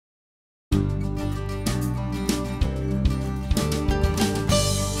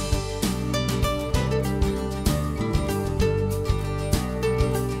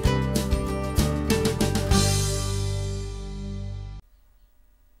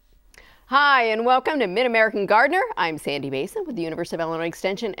Hi, and welcome to Mid-American Gardener. I'm Sandy Mason with the University of Illinois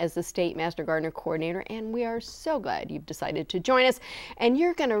Extension as the State Master Gardener Coordinator, and we are so glad you've decided to join us. And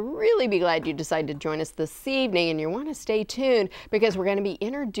you're going to really be glad you decided to join us this evening, and you want to stay tuned because we're going to be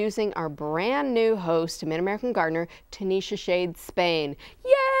introducing our brand new host to Mid-American Gardener, Tanisha Shade Spain.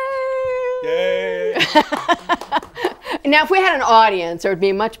 Yay! Yay! Now, if we had an audience, there would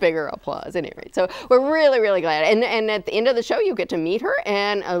be much bigger applause. At any rate, so we're really glad. And at the end of the show, you get to meet her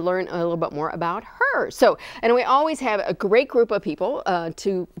and learn a little bit more about her. So, and we always have a great group of people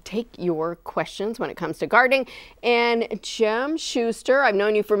to take your questions when it comes to gardening. And Jim Schuster, I've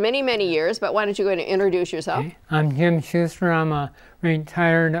known you for many years, but why don't you go ahead and introduce yourself? Okay. I'm Jim Schuster. I'm a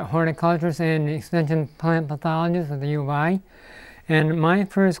retired horticulturist and extension plant pathologist with the U of I. And my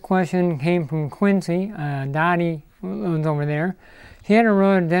first question came from Quincy. Dottie was over there. She had a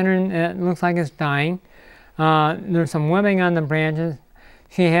rhododendron that looks like it's dying. There's some webbing on the branches.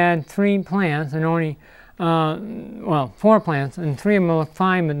 She had 3 plants and only, well, 4 plants, and 3 of them look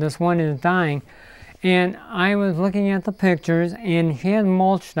fine, but this one is dying. And I was looking at the pictures, and she had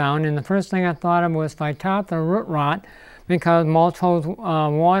mulch down, and the first thing I thought of was Phytophthora root rot, because mulch holds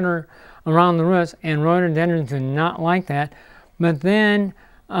water around the roots, and rhododendrons do not like that. But then,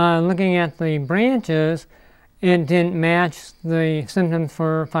 looking at the branches, it didn't match the symptoms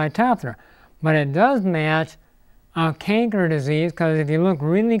for Phytophthora. But it does match canker disease, because if you look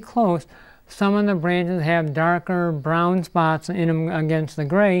really close, some of the branches have darker brown spots in them against the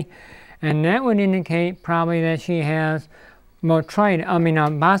gray, and that would indicate probably that she has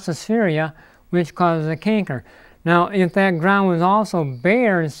Bossosphaeria, which causes a canker. Now, if that ground was also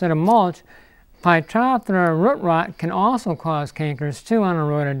bare instead of mulch, Phytophthora root rot can also cause cankers too on a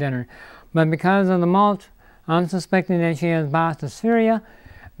rhododendron. But because of the mulch, I'm suspecting that she has Bossosphaeria.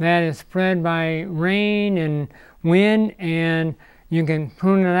 That is spread by rain and wind, and you can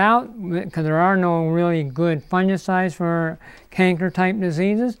prune it out because there are no really good fungicides for canker type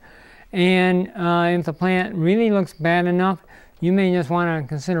diseases. And if the plant really looks bad enough, you may just want to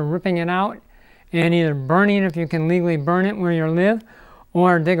consider ripping it out and either burning it if you can legally burn it where you live,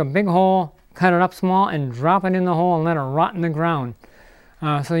 or dig a big hole, cut it up small, and drop it in the hole and let it rot in the ground.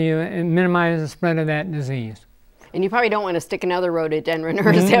 So you minimize the spread of that disease. And you probably don't want to stick another rhododendron or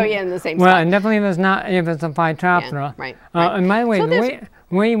azalea in the same spot. Well, and definitely if it's a Phytophthora. Yeah, right. And by the way, so the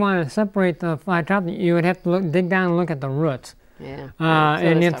way you want to separate the Phytophthora, you would have to dig down and look at the roots. Yeah.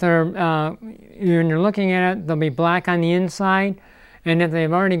 And if they're, when you're looking at it, they'll be black on the inside. And if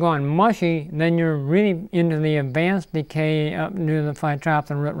they've already gone mushy, then you're really into the advanced decay up to the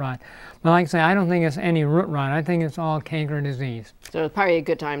Phytophthora root rot. But like I say, I don't think it's any root rot. I think it's all canker disease. So it's probably a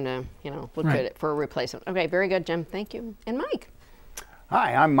good time to, look at it for a replacement. Okay, very good, Jim. Thank you. And Mike.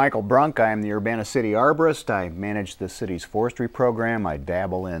 Hi, I'm Michael Brunk. I'm the Urbana City Arborist. I manage the city's forestry program. I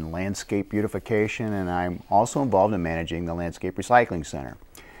dabble in landscape beautification, and I'm also involved in managing the Landscape Recycling Center.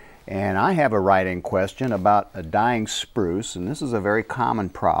 And I have a write-in question about a dying spruce, and this is a very common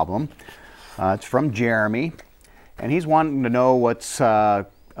problem. It's from Jeremy, and he's wanting to know what's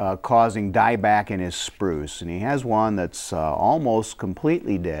causing dieback in his spruce. And he has one that's almost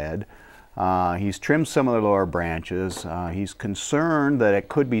completely dead. He's trimmed some of the lower branches. He's concerned that it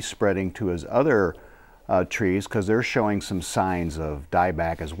could be spreading to his other trees because they're showing some signs of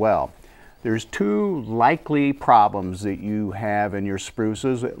dieback as well. There's 2 likely problems that you have in your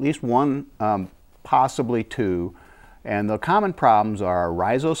spruces, at least one, possibly 2. And the common problems are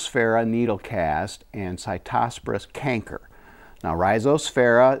Rhizosphaera needlecast and Cytosporus canker. Now,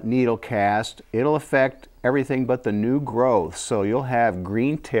 Rhizosphaera needlecast, it'll affect everything but the new growth. So you'll have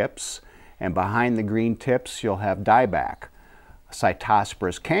green tips, and behind the green tips, you'll have dieback.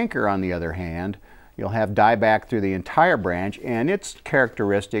 Cytosporus canker, on the other hand, you'll have dieback through the entire branch, and it's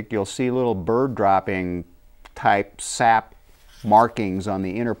characteristic. You'll see little bird dropping type sap markings on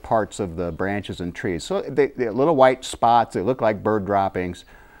the inner parts of the branches and trees. So they're little white spots, they look like bird droppings,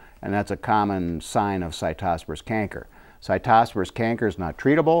 and that's a common sign of Cytosporus canker. Cytosporus canker is not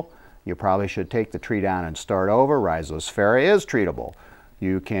treatable. You probably should take the tree down and start over. Rhizosphaera is treatable.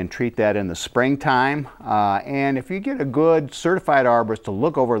 You can treat that in the springtime, and if you get a good certified arborist to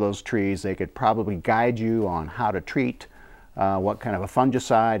look over those trees, they could probably guide you on how to treat, what kind of a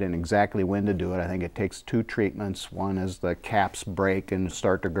fungicide, and exactly when to do it. I think it takes 2 treatments. One as the caps break and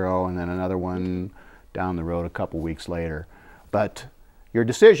start to grow, and then another one down the road a couple weeks later. But your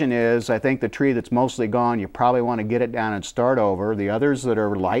decision is, I think the tree that's mostly gone, you probably want to get it down and start over. The others that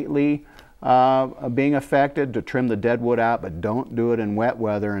are lightly being affected, to trim the dead wood out, but don't do it in wet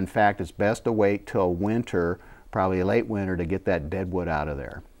weather. In fact, it's best to wait till winter, probably late winter, to get that dead wood out of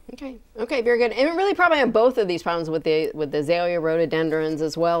there. Okay. Okay. Very good. And it really probably on both of these problems with the azalea rhododendrons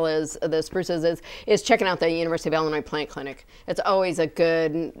as well as the spruces is checking out the University of Illinois Plant Clinic. It's always a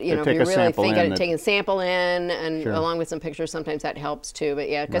good, you know, if you really think of it, taking a sample in and along with some pictures, sometimes that helps too. But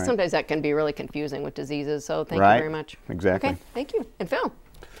yeah, because sometimes that can be really confusing with diseases. So thank you very much. Exactly. Okay. Thank you. And Phil,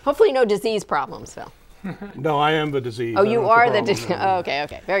 hopefully no disease problems, Phil. No, I am the disease. Oh, you are the disease. Oh, okay.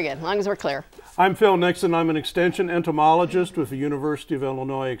 Okay. Very good. As long as we're clear. I'm Phil Nixon. I'm an extension entomologist with the University of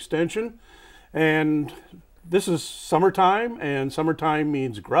Illinois Extension. And this is summertime, and summertime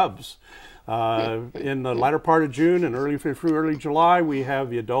means grubs. In the latter part of June and early July, we have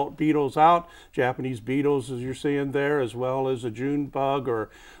the adult beetles out, Japanese beetles, as you're seeing there, as well as a June bug or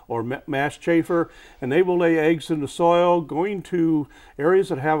mass chafer, and they will lay eggs in the soil, going to areas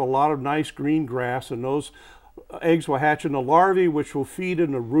that have a lot of nice green grass, and those eggs will hatch into larvae, which will feed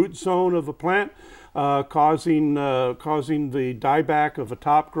in the root zone of the plant, causing the dieback of the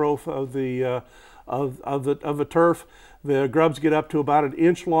top growth of the turf. The grubs get up to about 1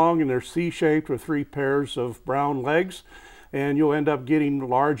 inch long, and they're C-shaped with 3 pairs of brown legs, and you'll end up getting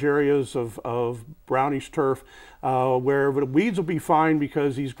large areas of brownish turf where the weeds will be fine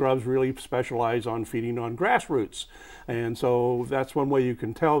because these grubs really specialize on feeding on grass roots. And so that's one way you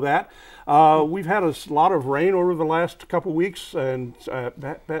can tell that. We've had a lot of rain over the last couple weeks, and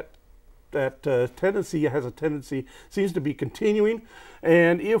that tendency seems to be continuing.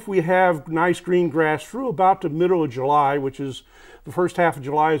 And if we have nice green grass through about the middle of July, which is the first half of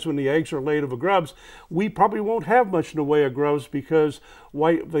July is when the eggs are laid of the grubs, we probably won't have much in the way of grubs because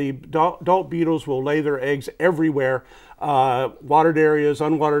the adult beetles will lay their eggs everywhere, watered areas,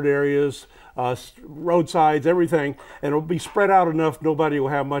 unwatered areas, roadsides, everything, and it'll be spread out enough nobody will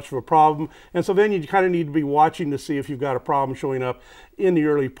have much of a problem. And so then you kind of need to be watching to see if you've got a problem showing up in the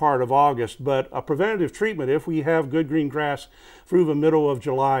early part of August. But a preventative treatment, if we have good green grass through the middle of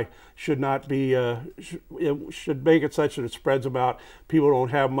July, should not be should make it such that it spreads about. People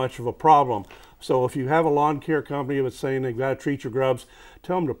don't have much of a problem. So if you have a lawn care company that's saying they've got to treat your grubs,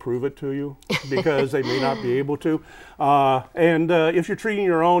 tell them to prove it to you because they may not be able to. And if you're treating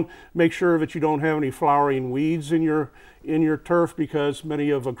your own, make sure that you don't have any flowering weeds in your turf, because many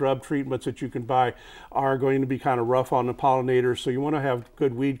of the grub treatments that you can buy are going to be kind of rough on the pollinators. So you want to have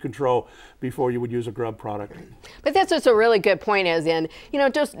good weed control before you would use a grub product. But that's just a really good point, as in, you know,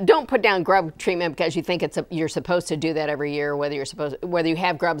 just don't put down grub treatment because you think you're supposed to do that every year, whether you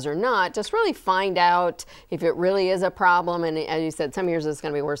have grubs or not. Just really find out if it really is a problem. And as you said, some years it's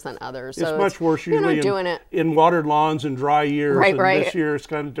going to be worse than others. So it's much worse usually in watered lawns and dry years. Right, right. This year it's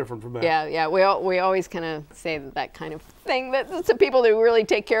kind of different from that. Yeah, yeah. We always kind of say that kind of thing, that the people who really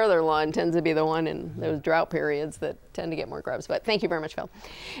take care of their lawn tends to be the one in those drought periods that tend to get more grubs. But thank you very much, Phil.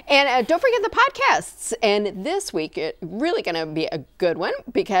 And don't forget the podcasts. And this week, it's really going to be a good one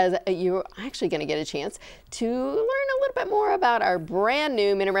because you're actually going to get a chance to learn a little bit more about our brand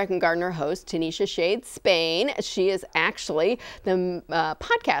new Mid-American Gardener host, Tanisha Shade Spain. She is actually the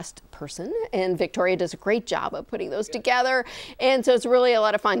podcast person, and Victoria does a great job of putting those together. And so it's really a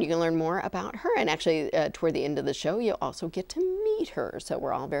lot of fun. You can learn more about her. And actually, toward the end of the show, you'll also get to meet her. So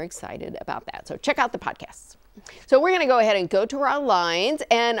we're all very excited about that. So check out the podcasts. So we're going to go ahead and go to our lines.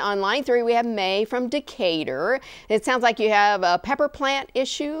 And on line 3, we have May from Decatur. It sounds like you have a pepper plant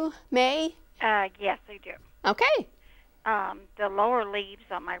issue, May? Yes, I do. Okay. The lower leaves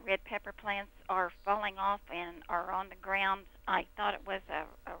on my red pepper plants are falling off and are on the ground. I thought it was a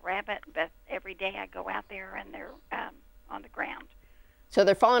rabbit, but every day I go out there and they're on the ground. So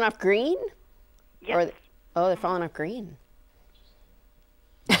they're falling off green? Yes. They're falling off green.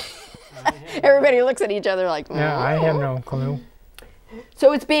 Everybody looks at each other like, yeah, I have no clue.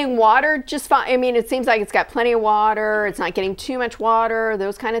 So it's being watered just fine. I mean, it seems like it's got plenty of water. It's not getting too much water.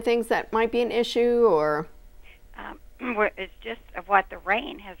 Those kind of things that might be an issue, or? It's just what the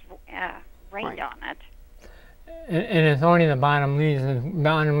rain has rained on it. And it's only the bottom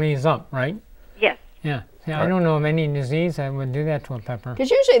leaves up, right? Yes. Yeah. See, I don't know of any disease that would do that to a pepper.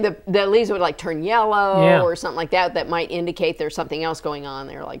 Because usually the leaves would like turn yellow or something like that might indicate there's something else going on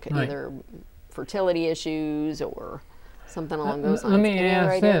there, like either fertility issues or something along those lines. Let me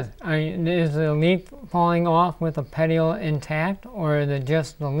ask this. Is the leaf falling off with the petiole intact, or is it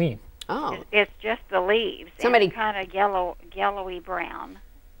just the leaf? Oh. It's just the leaves. Somebody kind of yellowy brown.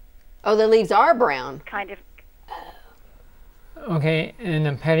 Oh, the leaves are brown. Kind of. Okay, and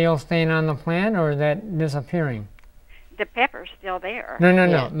the petiole staying on the plant, or is that disappearing? The pepper's still there.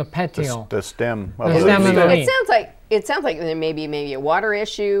 No, the petiole. The stem. The stem of the leaf. It sounds like there may be a water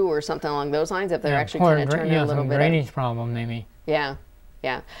issue or something along those lines if they're actually kind of turning a little bit. Drainage problem, maybe. Yeah.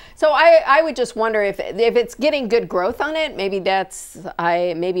 Yeah. So I would just wonder if it's getting good growth on it, maybe that's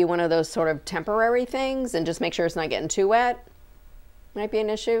maybe one of those sort of temporary things, and just make sure it's not getting too wet. Might be an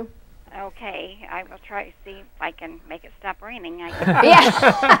issue. Okay, I will try to see if I can make it stop raining.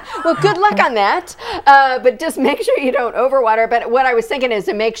 Yeah. Well, good luck on that. But just make sure you don't overwater. But what I was thinking is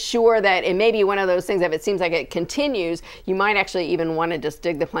to make sure that it may be one of those things, if it seems like it continues, you might actually even want to just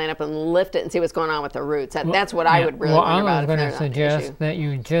dig the plant up and lift it and see what's going on with the roots. That's what I would really wonder about. Well, I was going to suggest that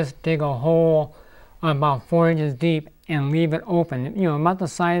you just dig a hole about 4 inches deep and leave it open. You know, about the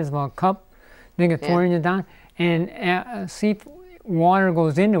size of a cup, dig it 4 inches down, and see if water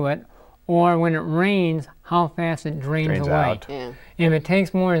goes into it, or when it rains, how fast it drains away. Out. Yeah. If it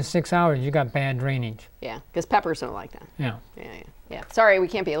takes more than 6 hours, you got bad drainage. Yeah, because peppers don't like that. Yeah. Yeah. Sorry, we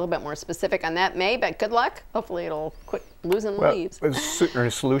can't be a little bit more specific on that, May, but good luck. Hopefully it'll quit losing leaves.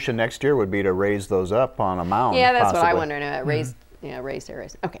 A solution next year would be to raise those up on a mound. Yeah, that's possibly. what I wondered. Raised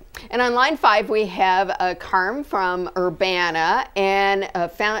areas. Okay. And on line 5, we have Carm from Urbana, and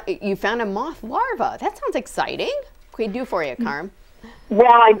you found a moth larva. That sounds exciting. What can we do for you, Carm? Well,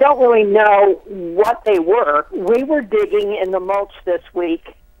 I don't really know what they were. We were digging in the mulch this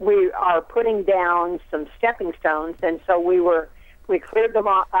week. We are putting down some stepping stones, and so we cleared the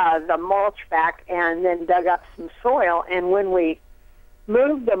mulch back and then dug up some soil. And when we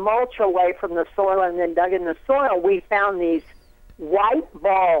moved the mulch away from the soil and then dug in the soil, we found these white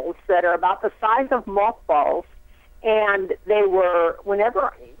balls that are about the size of mothballs. And they were,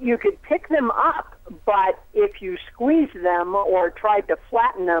 whenever you could pick them up, but if you squeezed them or tried to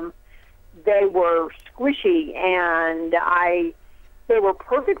flatten them, they were squishy, and they were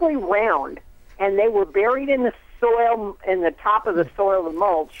perfectly round, and they were buried in the soil, in the top of the soil of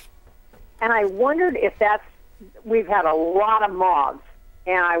mulch. And I wondered if we've had a lot of moths,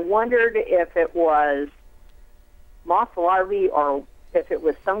 and I wondered if it was moth larvae or if it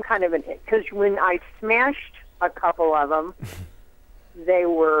was some kind of because when I smashed a couple of them, they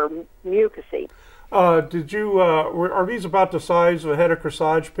were mucusy. Did you, are these about the size of a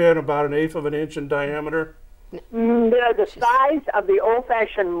heterocorsage pin, about 1/8 of an inch in diameter? They're the size of the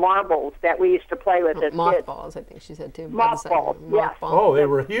old-fashioned marbles that we used to play with as kids. Mothballs, I think she said too. Mothballs, yes. Oh, they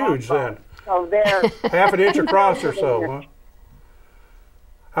were huge then. So they're half an inch across or so, huh?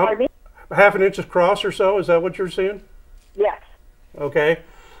 Pardon me? Half an inch across or so, is that what you're seeing? Yes. Okay.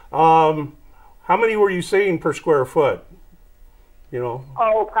 How many were you seeing per square foot? You know?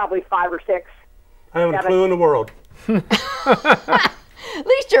 Oh, probably 5 or 6. I have a clue in the world. At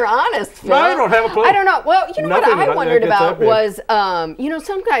least you're honest, Phil. No, I don't have a clue. I don't know. Well, you know Nothing what I that wondered gets about that was,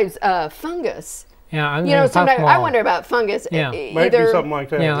 sometimes fungus. Yeah, sometimes I wonder about fungus. Yeah. Might be something like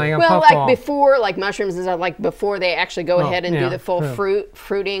that. Yeah, like a well, puffball. like before, like mushrooms and stuff, like before they actually go ahead and do the full fruit.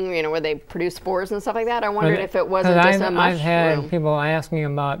 fruiting, where they produce spores and stuff like that. I wondered if it wasn't just a mushroom. I've had people ask me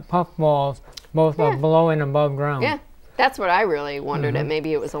about puffballs, both below and above ground. Yeah, that's what I really wondered. That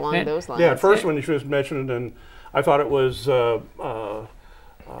maybe it was along those lines. Yeah, at first when she was mentioned, and I thought it was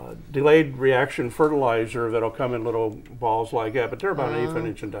delayed reaction fertilizer that'll come in little balls like that, but they're about 1/8 of an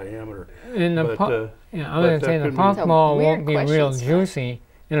inch in diameter. And I was going to say the puffball won't be real juicy.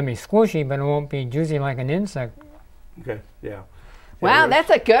 It'll be squishy, but it won't be juicy like an insect. Okay, yeah. Wow, that's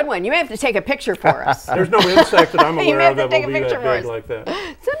a good one. You may have to take a picture for us. There's no insect that I'm aware of that will be that big like that.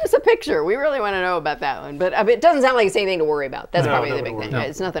 Send us a picture. We really want to know about that one. But it doesn't sound like it's anything to worry about. That's probably the big thing. No.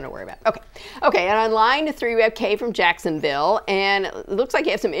 It's nothing to worry about. Okay. And on line 3, we have Kay from Jacksonville. And it looks like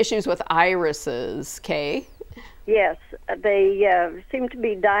you have some issues with irises, Kay. Yes. They seem to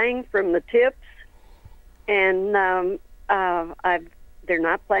be dying from the tips. And they're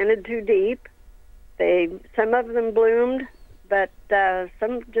not planted too deep. Some of them bloomed, but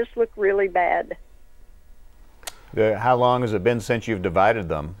some just look really bad. How long has it been since you've divided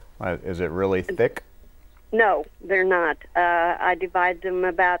them? Is it really thick? No, they're not. I divided them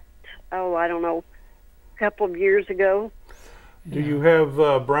about, I don't know, a couple of years ago. Do you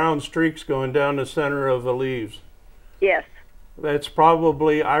have brown streaks going down the center of the leaves? Yes. That's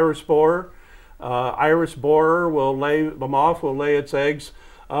probably iris borer. Iris borer the moth will lay its eggs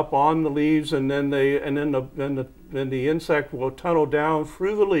up on the leaves, and then the insect will tunnel down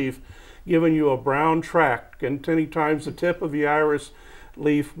through the leaf, giving you a brown track. And many times the tip of the iris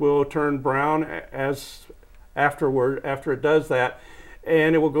leaf will turn brown after it does that,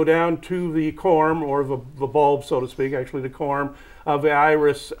 and it will go down to the corm, or the bulb, so to speak, actually the corm of the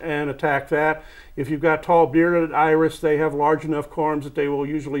iris, and attack that. If you've got tall bearded iris, they have large enough corms that they will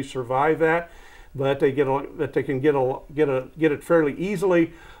usually survive that, but they can get it fairly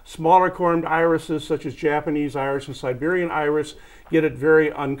easily. Smaller cormed irises such as Japanese iris and Siberian iris get it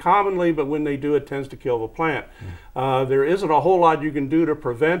very uncommonly, but when they do, it tends to kill the plant. There isn't a whole lot you can do to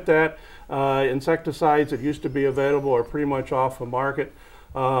prevent that. Insecticides that used to be available are pretty much off the market.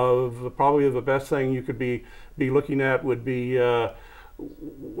 Probably the best thing you could be looking at would be one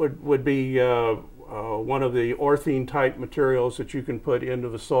of the orthene type materials that you can put into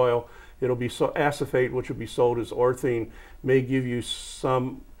the soil. It'll be acephate, which will be sold as orthene, may give you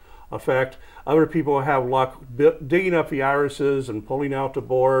some effect. Other people have luck digging up the irises and pulling out the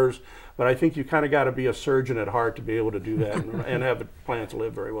borers, but I think you kind of got to be a surgeon at heart to be able to do that and have the plants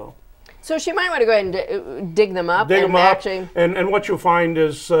live very well. So she might want to go ahead and dig them up. Dig them up, and what you'll find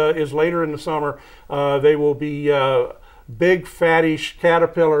is later in the summer they will be big fattish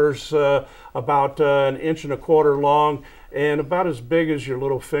caterpillars about 1.25 inches long and about as big as your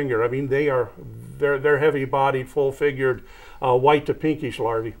little finger. I mean, they're heavy-bodied, full-figured, white to pinkish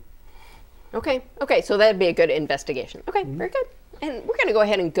larvae. Okay, so that'd be a good investigation. Okay, very good. And we're going to go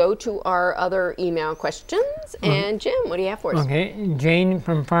ahead and go to our other email questions. And Jim, what do you have for us? Okay, Jane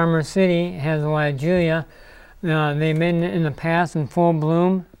from Farmer City has Wigelia. They've been in the past in full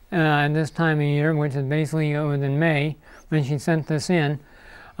bloom at this time of year, which is basically within May when she sent this in.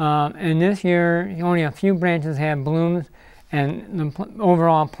 And this year, only a few branches had blooms, and the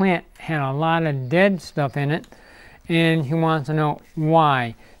overall plant had a lot of dead stuff in it. And she wants to know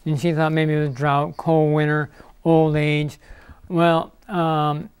why. And she thought maybe it was drought, cold winter, old age. Well,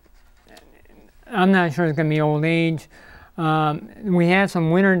 I'm not sure it's going to be old age. We had some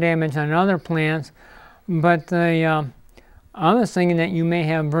winter damage on other plants, but I was thinking that you may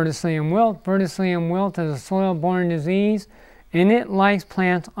have verticillium wilt. Verticillium wilt is a soil-borne disease, and it likes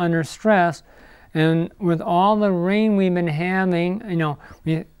plants under stress. And with all the rain we've been having, you know,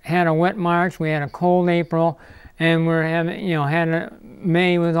 we had a wet March, we had a cold April, and we're having, you know,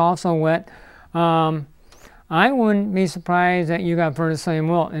 May was also wet. I wouldn't be surprised that you got verticillium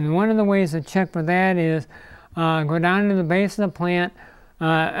wilt. And one of the ways to check for that is go down to the base of the plant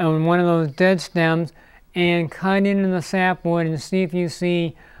on one of those dead stems and cut into the sapwood and see if you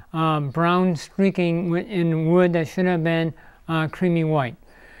see brown streaking in wood that should have been creamy white.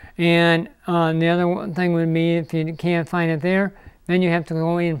 And the other thing would be, if you can't find it there, then you have to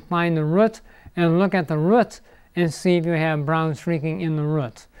go in and find the roots and look at the roots and see if you have brown streaking in the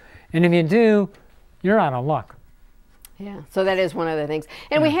roots. And if you do, you're out of luck. Yeah, so that is one of the things.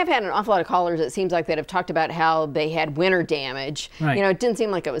 And we have had an awful lot of callers, it seems like, that have talked about how they had winter damage. Right. You know, it didn't seem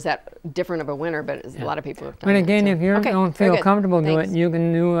like it was that different of a winter, but a lot of people have done But again, that, if you don't feel comfortable doing it, you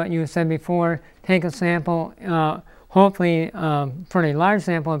can do what you said before, take a sample, hopefully a pretty large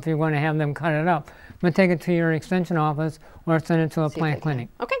sample if you want to have them cut it up, but take it to your extension office or send it to a plant clinic.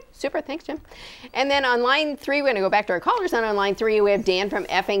 Okay, super, thanks, Jim. And then on line 3, we're going to go back to our callers. And on line 3, we have Dan from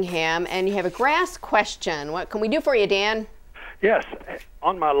Effingham, and you have a grass question. What can we do for you, Dan? Yes,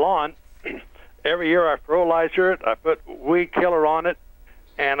 on my lawn, every year I fertilizer it, I put weed killer on it,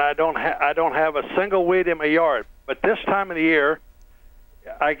 and I don't have a single weed in my yard. But this time of the year,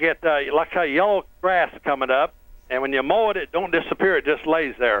 I get like a yellow grass coming up, and when you mow it, it don't disappear, it just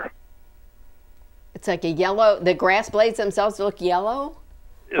lays there. It's like a yellow, the grass blades themselves look yellow?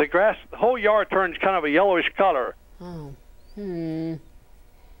 The grass, the whole yard turns kind of a yellowish color. Oh,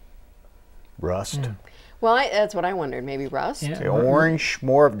 Rust. Well, that's what I wondered. Maybe rust. Yeah. Orange,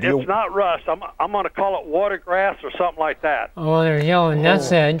 more of. It's not rust. I'm going to call it water grass or something like that. Oh, there's yellow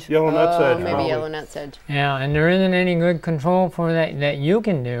nutsedge. Yellow nutsedge. Maybe probably. yellow nutsedge. Yeah, and there isn't any good control for that you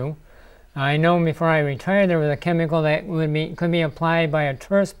can do. I know before I retired there was a chemical that could be applied by a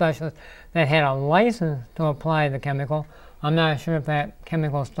turf specialist that had a license to apply the chemical. I'm not sure if that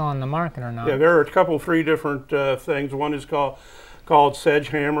chemical is still on the market or not. Yeah, there are a 3 different things. One is called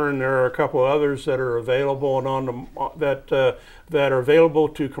Sedgehammer, and there are a couple others that are available and that are available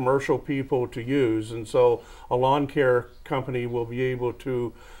to commercial people to use. And so a lawn care company will be able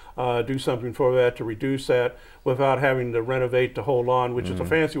to do something for that to reduce that without having to renovate the whole lawn, which is a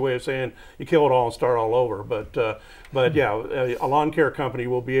fancy way of saying you kill it all and start all over. But yeah, a lawn care company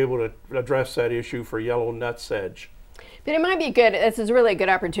will be able to address that issue for yellow nutsedge. But it might be good, this is really a good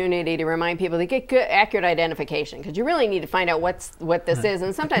opportunity to remind people to get good, accurate identification, because you really need to find out what this is.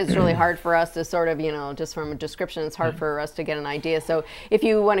 And sometimes it's really hard for us to sort of, you know, just from a description, it's hard for us to get an idea. So if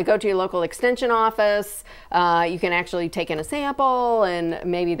you want to go to your local extension office, you can actually take in a sample, and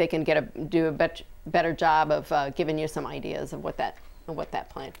maybe they can do a better job of giving you some ideas of what that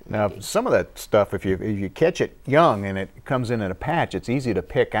plant Now, some of that stuff, if you catch it young and it comes in a patch, it's easy to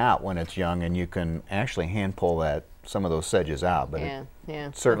pick out when it's young, and you can actually hand pull that some of those sedges out, but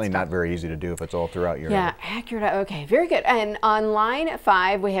it's certainly not very easy to do if it's all throughout your area. Accurate. Okay, very good. And on line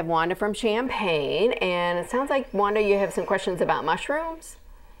 5, we have Wanda from Champaign, and it sounds like, Wanda, you have some questions about mushrooms.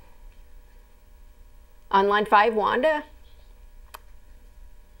 On line 5, Wanda,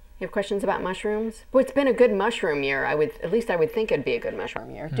 you have questions about mushrooms? Boy, it's been a good mushroom year. At least I would think it'd be a good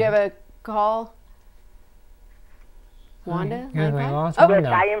mushroom year. Do you have a call? Wanda? Yes,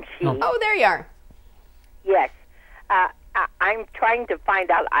 I am she. Oh, there you are. Yes. I'm trying to find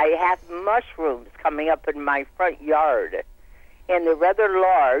out. I have mushrooms coming up in my front yard, and they're rather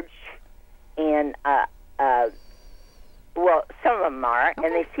large, and well, some of them are, and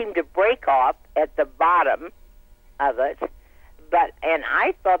they seem to break off at the bottom of it. And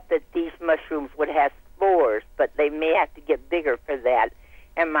I thought that these mushrooms would have spores, but they may have to get bigger for that.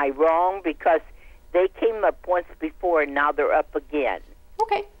 Am I wrong? Because they came up once before, and now they're up again.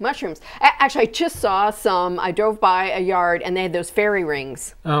 Okay, mushrooms. Actually, I just saw some. I drove by a yard, and they had those fairy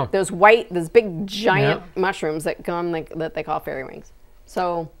rings. Oh. Those big, giant mushrooms that come that they call fairy rings.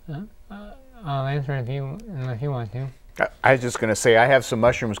 So. I'll answer if you want to. I was just going to say, I have some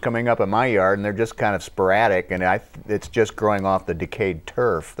mushrooms coming up in my yard, and they're just kind of sporadic, and it's just growing off the decayed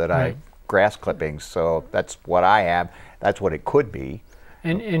turf that grass clippings. So that's what I have. That's what it could be.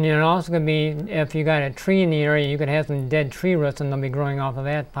 And it also could be, if you got a tree in the area, you could have some dead tree roots, and they'll be growing off of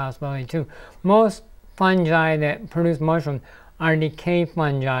that possibility too. Most fungi that produce mushrooms are decay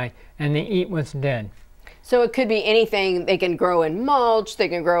fungi, and they eat what's dead. So it could be anything. They can grow in mulch. They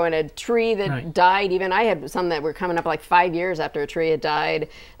can grow in a tree that died. Even I had some that were coming up like 5 years after a tree had died.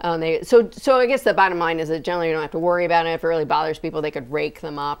 So I guess the bottom line is that generally you don't have to worry about it. If it really bothers people, they could rake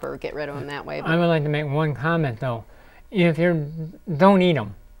them up or get rid of them that way. I would like to make one comment though. If don't eat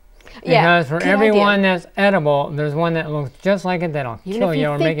them. Because for every one that's edible, there's one that looks just like it that'll kill you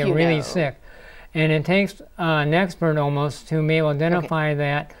or make you really sick. And it takes an expert almost to be able to identify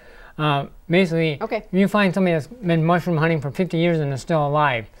that. Basically, if you find somebody that's been mushroom hunting for 50 years and is still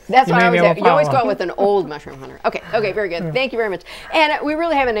alive, that's why I was there. You always go out with an old mushroom hunter. Okay, very good. Thank you very much. And we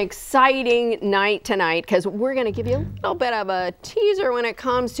really have an exciting night tonight because we're going to give you a little bit of a teaser when it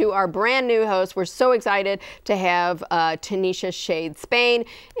comes to our brand new host. We're so excited to have Tanisha Shade Spain,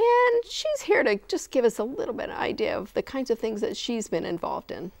 and she's here to just give us a little bit of idea of the kinds of things that she's been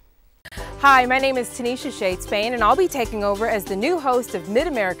involved in. Hi, my name is Tanisha Shade Spain, and I'll be taking over as the new host of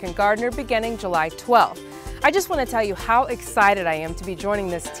Mid-American Gardener beginning July 12th. I just want to tell you how excited I am to be joining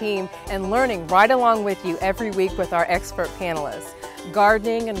this team and learning right along with you every week with our expert panelists.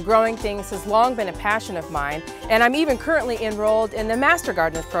 Gardening and growing things has long been a passion of mine, and I'm even currently enrolled in the Master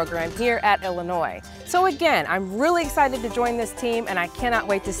Gardener program here at Illinois. So again, I'm really excited to join this team, and I cannot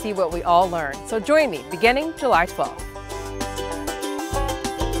wait to see what we all learn. So join me beginning July 12th.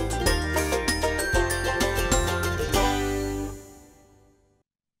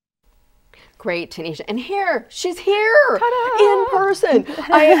 Great, Tanisha. And she's here in person.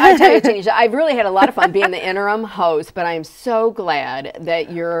 I tell you, Tanisha, I've really had a lot of fun being the interim host, but I'm so glad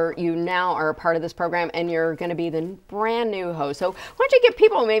that you now are a part of this program and you're going to be the brand new host. So why don't you give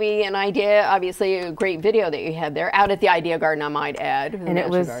people maybe an idea, obviously a great video that you had there out at the Idea Garden, I might add. And it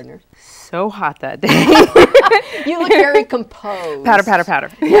was so hot that day. You look very composed. Powder, powder, powder.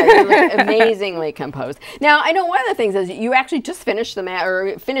 Yeah, you look amazingly composed. Now, I know one of the things is you actually just finished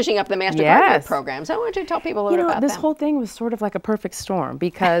finishing up the Master Gardener program. So I want you to tell people a little bit about this that. whole thing was sort of like a perfect storm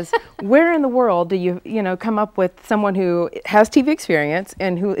because where in the world do you come up with someone who has TV experience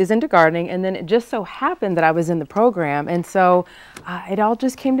and who is into gardening, and then it just so happened that I was in the program, and so it all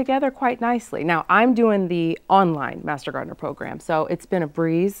just came together quite nicely. Now, I'm doing the online Master Gardener program, so it's been a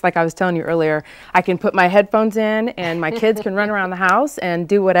breeze. Like I was telling you earlier, I can put my headphones in and my kids can run around the house and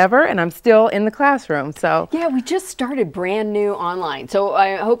do whatever, and I'm still in the classroom. So yeah, we just started brand new online. So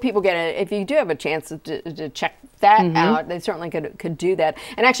I hope people get it. If you do have a chance to check that out, they certainly could do that.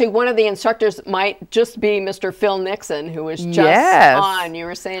 And actually, one of the instructors might just be Mr. Phil Nixon, who was just on. You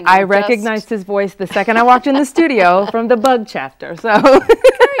were saying I recognized his voice the second I walked in the studio from the bug chapter. So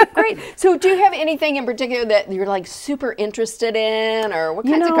great. So do you have anything in particular that you're like super interested in, or what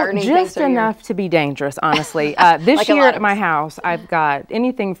kinds of gardening things are you? Just enough to be dangerous, honestly. This like year at my house, I've got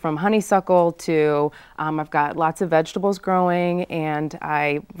anything from honeysuckle to I've got lots of vegetables growing, and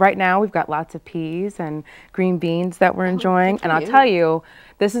right now we've got lots of peas and green beans that we're enjoying. And I'll tell you,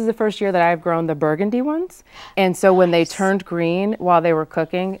 this is the first year that I've grown the burgundy ones. And so when they turned green while they were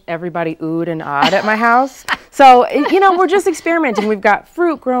cooking, everybody oohed and awed at my house. So, you know, we're just experimenting. We've got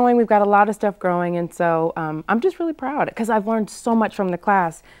fruit growing. We've got a lot of stuff growing. And so I'm just really proud because I've learned so much from the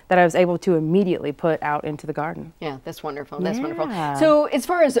class that I was able to immediately put out into the garden. Yeah, that's wonderful. That's Yeah. wonderful. So as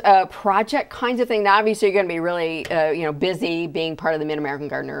far as project kinds of things, now obviously you're going to be really, you know, busy being part of the Mid-American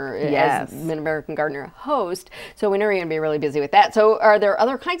Gardener Yes. as Mid-American Gardener host. So we know you're going to be really busy with that. So are there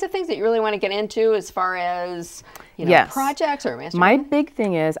other kinds of things that you really want to get into as far as, you know, Yes. projects or master? My big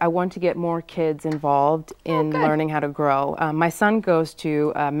thing is I want to get more kids involved in learning how to grow. My son goes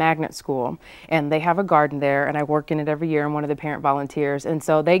to magnet school, and they have a garden there, and I work in it every year. I'm one of the parent volunteers, and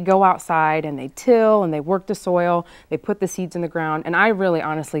so they go outside and they till and they work the soil, they put the seeds in the ground, and I really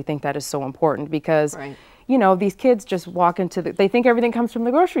honestly think that is so important because you know, these kids just walk into they think everything comes from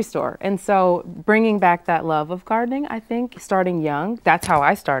the grocery store. And so bringing back that love of gardening, I think, starting young, that's how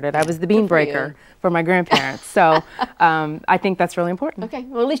I started. I was the bean breaker for my grandparents. So I think that's really important. Okay,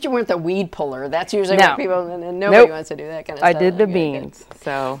 well, at least you weren't the weed puller. That's usually No. what people, and nobody wants to do that kind of stuff. I did the Okay, beans,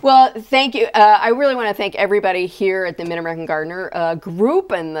 so. Well, thank you. I really want to thank everybody here at the Mid-American Gardener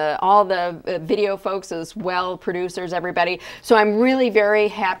group and all the video folks as well, producers, everybody. So I'm really very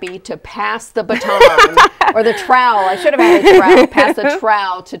happy to pass the baton or the trowel. I should have had a trowel. Pass the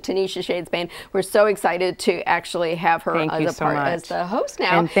trowel to Tanisha Shadesbane. We're so excited to actually have her as as the host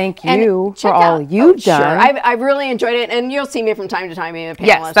now. And thank you for all you've Sure, done. I've really enjoyed it, and you'll see me from time to time being a panelist.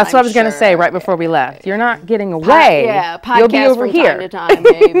 Yes, that's what I was going to say right before we left. You're not getting away. You'll be over from here. time to time,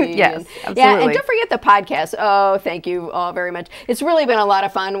 maybe. Yes, Yeah, and absolutely. don't forget the podcast. Oh, thank you all very much. It's really been a lot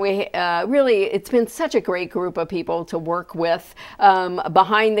of fun. We it's been such a great group of people to work with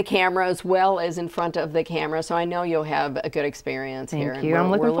behind the camera as well as in front of the camera. So I know you'll have a good experience here. Thank you. And I'm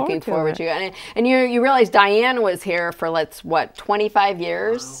we're looking looking forward to to it. And you realize Diane was here for 25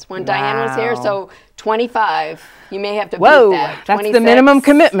 years when Diane was here. Wow. So 25. You may have to Whoa, beat that. that's the 26. minimum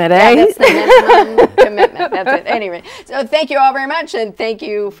commitment, eh? Yeah, that's the minimum commitment. That's it. Anyway, so thank you all very much, and thank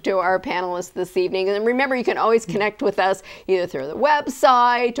you to our panelists this evening. And remember, you can always connect with us either through the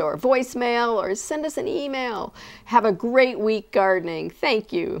website or voicemail or send us an email. Have a great week gardening.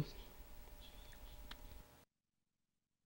 Thank you.